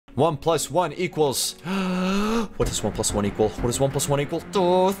1 plus 1 equals... What does 1 plus 1 equal? What does 1 plus 1 equal?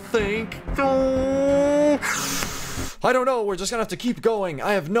 Oh, think. Oh. I don't know. We're just gonna have to keep going.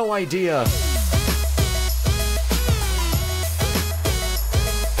 I have no idea.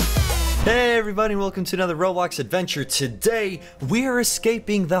 Hey everybody, welcome to another Roblox adventure. Today, we are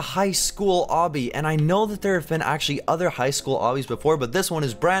escaping the high school obby, and I know that there have been actually other high school obbies before, but this one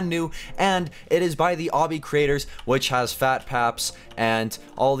is brand new, and it is by the Obby creators, which has Fat Paps and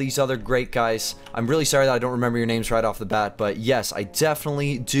all these other great guys. I'm really sorry that I don't remember your names right off the bat, but yes, I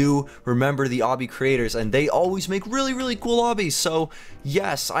definitely do remember the Obby creators, and they always make really cool obbies, so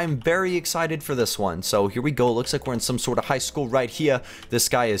yes, I'm very excited for this one. So here we go. Looks like we're in some sort of high school right here. This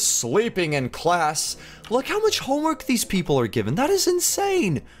guy is sleeping in class. Look how much homework these people are given. That is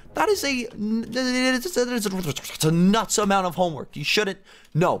insane. That is it's a nuts amount of homework. You shouldn't.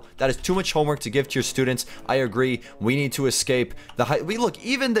 No, that is too much homework to give to your students. I agree. We need to escape the high. Look,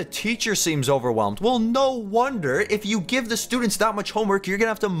 even the teacher seems overwhelmed. Well, no wonder. If you give the students that much homework, you're gonna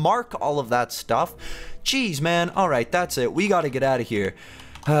have to mark all of that stuff. Jeez, man. All right, that's it. We got to get out of here.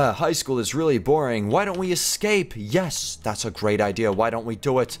 High school is really boring. Why don't we escape? Yes, that's a great idea. Why don't we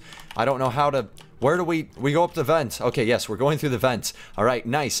do it? I don't know how to... Where do we go up the vent? Okay, yes, we're going through the vents. All right,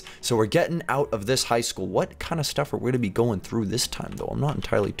 nice. So we're getting out of this high school. What kind of stuff are we going to be going through this time, though? I'm not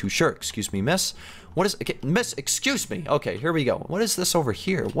entirely too sure. Excuse me, miss. What is... Okay, miss, excuse me. Okay, here we go. What is this over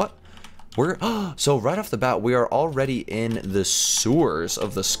here? What... So right off the bat, we are already in the sewers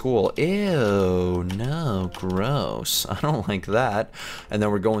of the school. Ew, no, gross. I don't like that. And then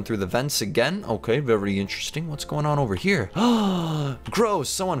we're going through the vents again. Okay, very interesting. What's going on over here? Gross,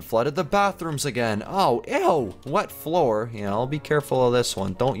 someone flooded the bathrooms again. Oh, ew, wet floor. Yeah, I'll be careful of this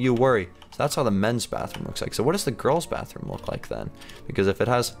one. Don't you worry. So that's how the men's bathroom looks like. So what does the girls' bathroom look like then? Because if it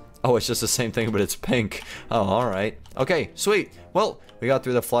has... Oh, it's just the same thing, but it's pink. Oh, all right. Okay, sweet. Well, we got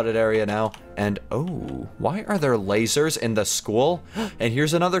through the flooded area now. And, oh, why are there lasers in the school? And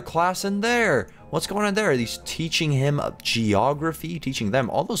here's another class in there. What's going on there? Are these teaching him geography? Teaching them?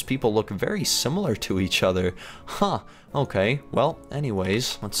 All those people look very similar to each other. Huh. Okay. Well,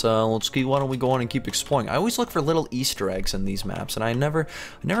 anyways, let's keep. Why don't we go on and keep exploring? I always look for little Easter eggs in these maps, and I never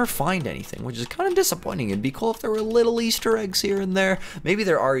find anything, which is kind of disappointing. It'd be cool if there were little Easter eggs here and there. Maybe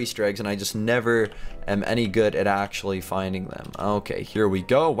there are Easter eggs, and I just never am any good at actually finding them. Okay, here we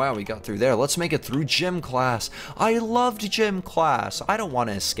go. Wow, we got through there. Let's make it through gym class. I loved gym class. I don't want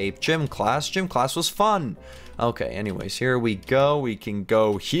to escape gym class. Gym class was fun. Okay, anyways, here we go. We can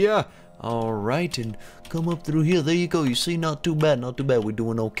go here. All right, and come up through here. There you go. You see, not too bad, not too bad. We're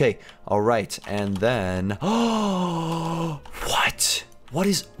doing okay. All right, and then... Oh, what? What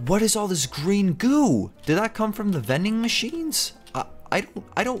is all this green goo? Did that come from the vending machines? I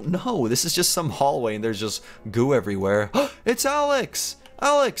don't know. This is just some hallway, and there's just goo everywhere. It's Alex!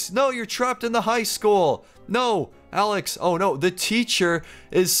 Alex, no, you're trapped in the high school. No, Alex. Oh no, the teacher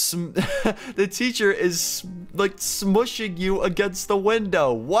is the teacher is like smushing you against the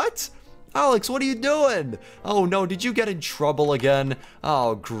window. What? Alex, what are you doing? Oh no, did you get in trouble again?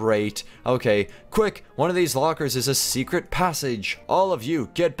 Oh, great. Okay, quick, one of these lockers is a secret passage. All of you,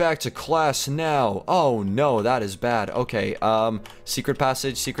 get back to class now. Oh no, that is bad. Okay, secret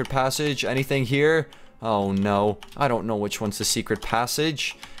passage, anything here? Oh no, I don't know which one's the secret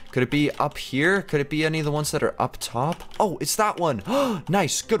passage. Could it be up here? Could it be any of the ones that are up top? Oh, it's that one.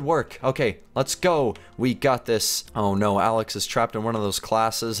 Nice, good work. Okay, let's go. We got this. Oh no, Alex is trapped in one of those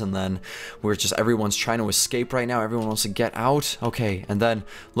classes, and then everyone's trying to escape right now. Everyone wants to get out. Okay, and then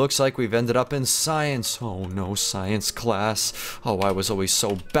looks like we've ended up in science. Oh no, science class. Oh, I was always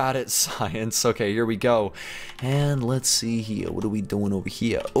so bad at science. Okay, here we go. And let's see here. What are we doing over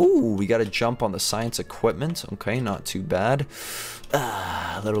here? Oh, we got to jump on the science equipment. Okay, not too bad.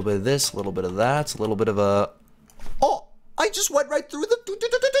 A little bit of this, a little bit of that, a little bit of a... Oh, I just went right through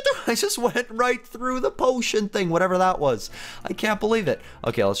the potion thing, whatever that was. I can't believe it.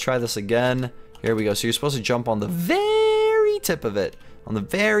 Okay, let's try this again. Here we go. So you're supposed to jump on the very tip of it. On the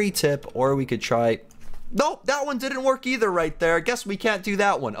very tip, or we could try... Nope, that one didn't work either right there. I guess we can't do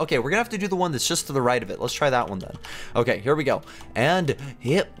that one. Okay, we're gonna have to do the one that's just to the right of it. Let's try that one then. Okay, here we go. And,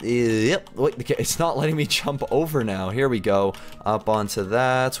 yep. Wait, okay, it's not letting me jump over now. Here we go. Up onto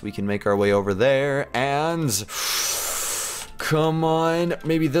that. We can make our way over there. And... Come on.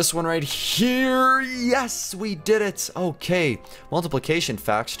 Maybe this one right here. Yes, we did it. Okay. Multiplication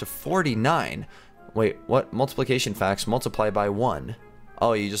facts to 49. Wait, what? Multiplication facts multiply by 1.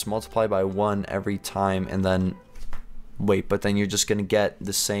 Oh, you just multiply by 1 every time, and then... Wait, but then you're just gonna get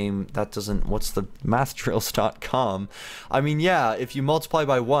the same... That doesn't... What's the... mathdrills.com? I mean, yeah, if you multiply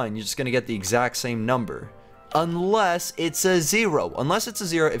by 1, you're just gonna get the exact same number. unless it's a 0. Unless it's a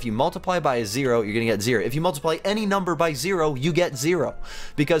 0, if you multiply by a 0, you're gonna get 0. If you multiply any number by 0, you get 0.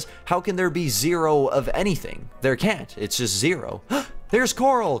 Because how can there be 0 of anything? There can't. It's just 0. There's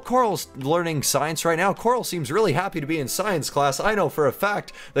Coral. Coral's learning science right now. Coral seems really happy to be in science class. I know for a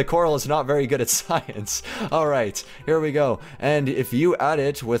fact that Coral is not very good at science. All right, here we go. And if you add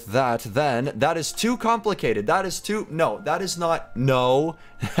it with that, then that is too complicated. That is too, no, that is not, no.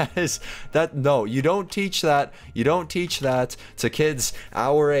 No, you don't teach that. You don't teach that to kids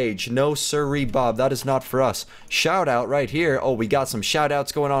our age. No sirree, Bob. That is not for us. Shout out right here. Oh, we got some shout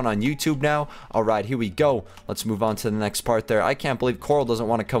outs going on YouTube now. All right, here we go. Let's move on to the next part there. I can't believe Coral doesn't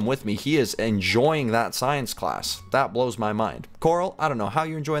want to come with me. He is enjoying that science class. That blows my mind. Coral, I don't know how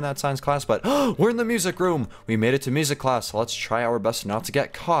you're enjoying that science class, but we're in the music room. We made it to music class. Let's try our best not to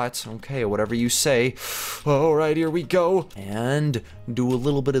get caught. Okay, whatever you say. All right, here we go. And do a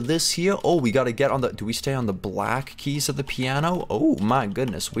little bit of this here. Oh, we got to get on the, do we stay on the black keys of the piano? Oh my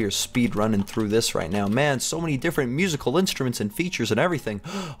goodness, we are speed running through this right now. Man, so many different musical instruments and features and everything.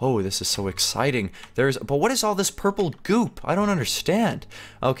 Oh, this is so exciting. But what is all this purple goop? I don't understand.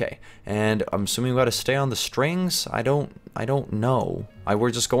 Okay, and I'm assuming we got to stay on the strings. I don't know.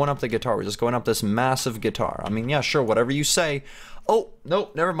 We're just going up the guitar. We're just going up this massive guitar. I mean, yeah, sure, whatever you say. Oh,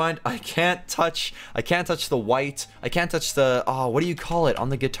 no, never mind. I can't touch the white. I can't touch the, oh, what do you call it on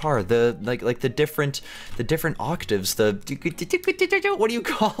the guitar? The, like the different octaves, what do you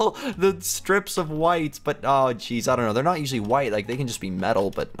call the strips of white? But, oh, geez, I don't know. They're not usually white. Like, they can just be metal,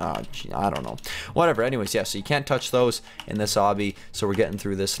 but, gee, I don't know. Whatever. Anyways, yeah, so you can't touch those in this obby. So we're getting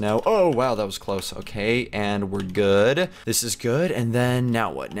through this now. Oh, wow, that was close. Okay, and we're good. This is good. And then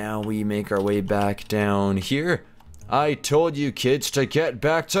now what? Now we make our way back down here. I told you kids to get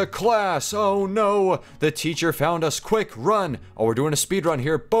back to class. Oh no, the teacher found us. Quick, run. Oh, we're doing a speed run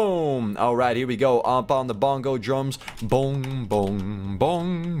here. Boom. All right, here we go. Up on the bongo drums. Bong, bong,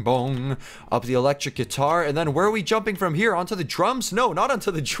 bong, bong. Up the electric guitar. And then where are we jumping from here? Onto the drums? No, not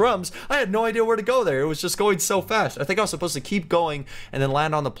onto the drums. I had no idea where to go there. It was just going so fast. I think I was supposed to keep going and then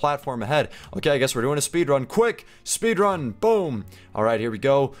land on the platform ahead. Okay, I guess we're doing a speed run. Quick, speed run. Boom. All right, here we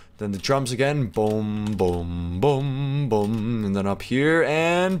go. Then the drums again. Boom, boom, boom, boom. And then up here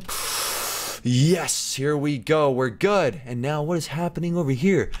and yes, here we go. We're good. And now what is happening over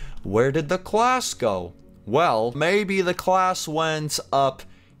here? Where did the class go? Well, maybe the class went up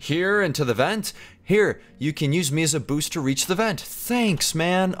here into the vent. Here, you can use me as a boost to reach the vent. Thanks,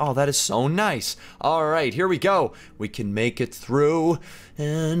 man. Oh, that is so nice. All right, here we go. We can make it through.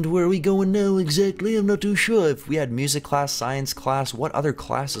 And where are we going now exactly? I'm not too sure. If we had music class, science class, what other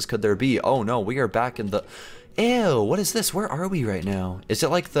classes could there be? Oh, no, we are back in the... Ew, what is this? Where are we right now? Is it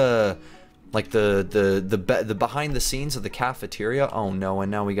like the behind the scenes of the cafeteria? Oh no, and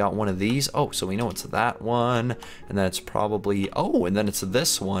now we got one of these. Oh, so we know it's that one, and then it's probably, oh, and then it's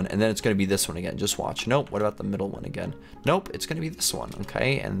this one, and then it's going to be this one again. Just watch. Nope, what about the middle one again? Nope, it's going to be this one,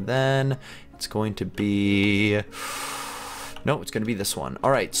 okay, and then it's going to be... No, it's going to be this one.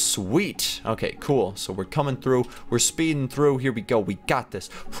 All right, sweet. Okay, cool. So we're coming through. We're speeding through. Here we go. We got this.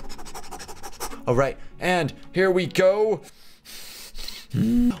 All right, and here we go.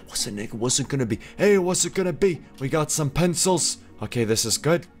 What's it gonna be? Hey, what's it gonna be? We got some pencils. Okay, this is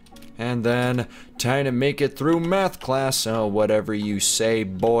good. And then time to make it through math class. Oh, whatever you say,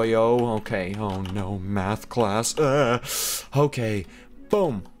 boyo. Okay. Oh no, math class. Okay.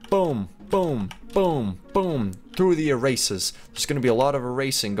 Boom, boom, boom, boom, boom. Through the erases. There's gonna be a lot of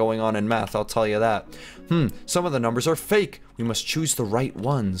erasing going on in math, I'll tell you that. Some of the numbers are fake. We must choose the right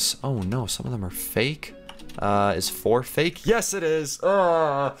ones. Oh no, some of them are fake. Is 4 fake? Yes, it is.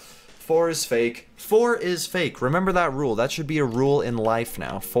 4 is fake. 4 is fake. Remember that rule. That should be a rule in life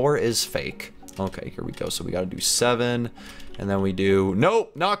now. 4 is fake. Okay, here we go. So we got to do 7. And then we do...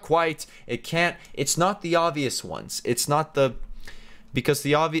 Nope, not quite. It can't... It's not the obvious ones. It's not the... Because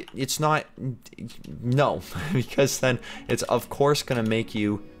the obvious... It's not... No. Because then it's, of course, going to make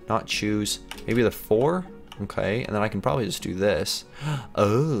you not choose... Maybe the 4? Okay, and then I can probably just do this.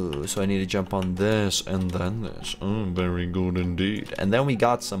 Oh, so I need to jump on this and then this. Oh, very good indeed. And then we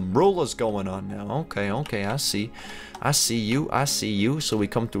got some rulers going on now. Okay, okay, I see. I see you. So we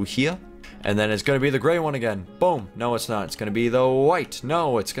come through here. And then it's going to be the gray one again. Boom. No, it's not. It's going to be the white.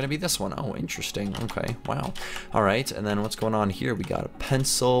 No, it's going to be this one. Oh, interesting. Okay, wow. All right, and then what's going on here? We got a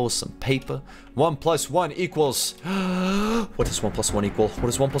pencil, some paper. 1 + 1 equals... What does 1 + 1 equal? What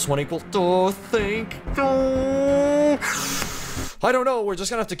does 1 + 1 equal? Oh, think. Oh. I don't know. We're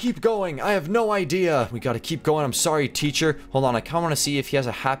just gonna have to keep going. I have no idea. We gotta keep going. I'm sorry, teacher. Hold on. I kind of want to see if he has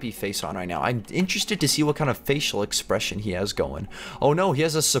a happy face on right now. I'm interested to see what kind of facial expression he has going. Oh no, he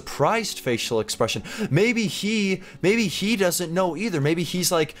has a surprised facial expression. Maybe he doesn't know either. Maybe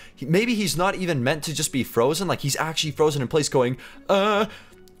he's like, maybe he's not even meant to just be frozen. Like he's actually frozen in place going,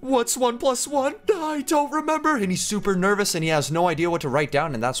 what's 1 + 1? I don't remember. And he's super nervous and he has no idea what to write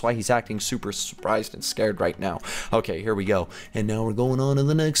down, and that's why he's acting super surprised and scared right now. Okay, here we go. And now we're going on to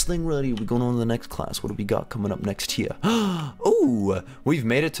the next thing. Ready? We're going on to the next class. What do we got coming up next here? Oh, we've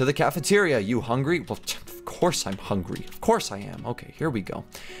made it to the cafeteria. You hungry? Well, of course I'm hungry. Of course I am. Okay, here we go.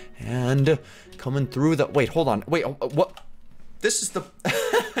 And coming through the... Wait, hold on. Wait, what? This is the...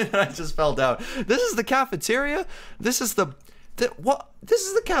 I just fell down. This is the cafeteria? This is the... What? This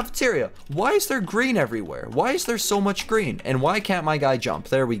is the cafeteria. Why is there green everywhere? Why is there so much green? And why can't my guy jump?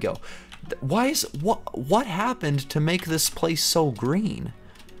 There we go. Why is... What happened to make this place so green?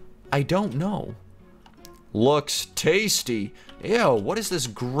 I don't know. Looks tasty. Ew, what is this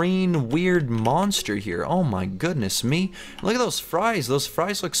green weird monster here? Oh my goodness me. Look at those fries. Those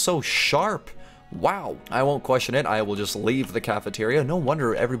fries look so sharp. Wow. I won't question it. I will just leave the cafeteria. No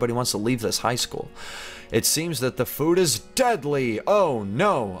wonder everybody wants to leave this high school. It seems that the food is deadly. Oh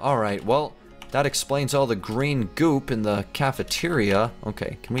no. Alright, well, that explains all the green goop in the cafeteria.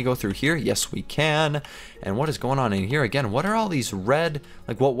 Okay, can we go through here? Yes, we can. And what is going on in here again? What are all these red...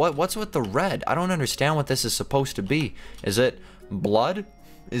 Like, what's with the red? I don't understand what this is supposed to be. Is it blood?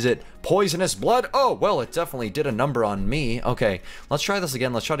 Is it poisonous blood? Oh, well, it definitely did a number on me. Okay, let's try this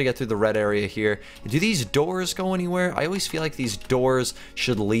again. Let's try to get through the red area here. Do these doors go anywhere? I always feel like these doors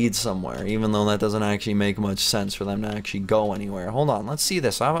should lead somewhere, even though that doesn't actually make much sense for them to actually go anywhere. Hold on, let's see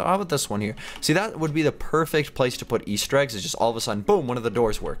this. How about this one here? See, that would be the perfect place to put Easter eggs. It's just all of a sudden, boom, one of the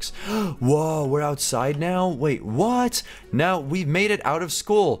doors works. Whoa, we're outside now? Wait, what? Now, we've made it out of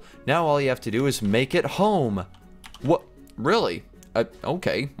school. Now all you have to do is make it home. What? Really?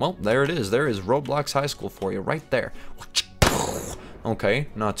 Okay, well, there it is. There is Roblox High School for you, right there. Okay,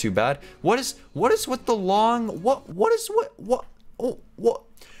 not too bad. What is with the long... What? Oh, what?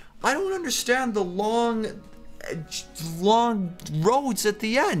 I don't understand the long roads at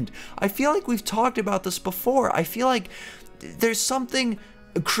the end. I feel like we've talked about this before. I feel like there's something...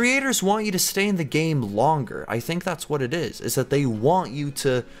 Creators want you to stay in the game longer. I think that's what it is that they want you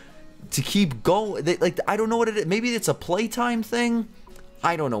to keep going. Like, I don't know what it is. Maybe it's a playtime thing.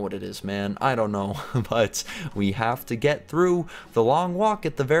 I don't know what it is, man. I don't know. But we have to get through the long walk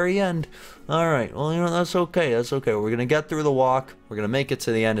at the very end. Alright, well, you know, that's okay. That's okay. We're gonna get through the walk. We're gonna make it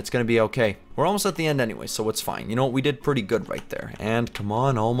to the end. It's gonna be okay. We're almost at the end anyway, so it's fine. You know what? We did pretty good right there. And come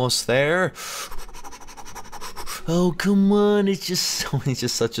on, almost there. Oh, come on. It's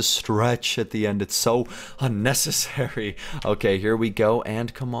just such a stretch at the end. It's so unnecessary. Okay, here we go.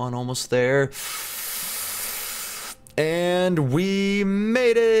 And come on, almost there. And we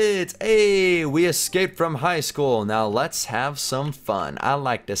made it. Hey, we escaped from high school. Now let's have some fun. I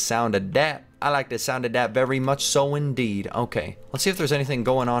like the sound of that. I like the sound of that very much so indeed. Okay, let's see if there's anything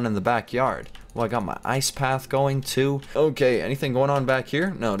going on in the backyard. Well, I got my ice path going too. Okay, anything going on back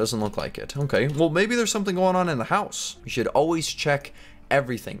here? No, it doesn't look like it. Okay, well, maybe there's something going on in the house. You should always check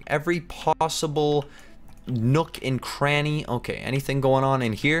everything. Every possible nook and cranny. Okay, anything going on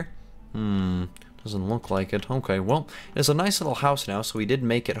in here? Doesn't look like it. Okay, well, it's a nice little house now, so we did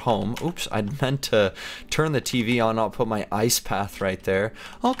make it home. Oops, I meant to turn the TV on, not put my ice path right there.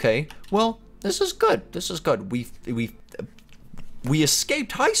 Okay, well, this is good. This is good. We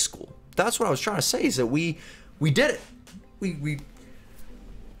escaped high school. That's what I was trying to say, is that we did it.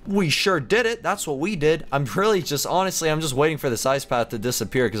 We sure did it. That's what we did. I'm really just, honestly, I'm just waiting for this ice path to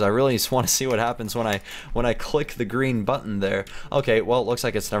disappear because I really just want to see what happens when I click the green button there. Okay, well, it looks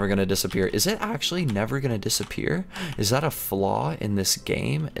like it's never going to disappear. Is it actually never going to disappear? Is that a flaw in this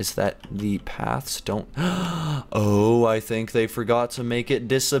game? Is that the paths don't... Oh, I think they forgot to make it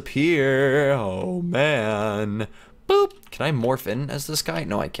disappear. Oh, man. Boop. Can I morph in as this guy?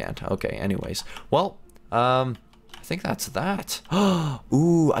 No, I can't. Okay, anyways. Well, I think that's that.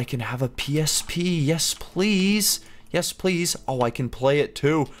 Ooh, I can have a PSP. Yes, please. Yes, please. Oh, I can play it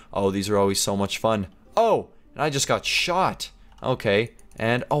too. Oh, these are always so much fun. Oh, and I just got shot. Okay,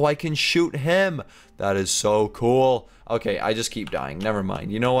 and oh, I can shoot him. That is so cool. Okay, I just keep dying. Never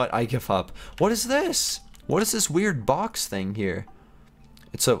mind. You know what? I give up. What is this? What is this weird box thing here?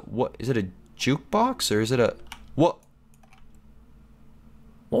 It's a, what? Is it a jukebox or is it a... What?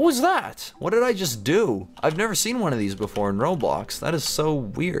 What was that? What did I just do? I've never seen one of these before in Roblox. That is so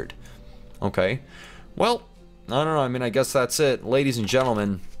weird. Okay. Well, I don't know. I mean, I guess that's it. Ladies and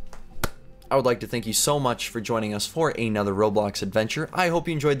gentlemen, I would like to thank you so much for joining us for another Roblox adventure. I hope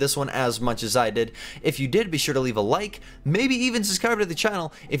you enjoyed this one as much as I did. If you did, be sure to leave a like, maybe even subscribe to the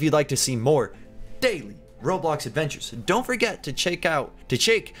channel if you'd like to see more daily Roblox adventures. Don't forget to check out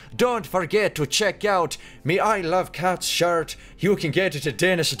me I Love Cats shirt. You can get it at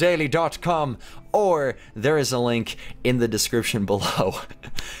denisdaily.com, or there is a link in the description below.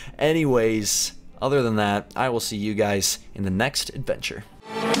 Anyways, other than that, I will see you guys in the next adventure.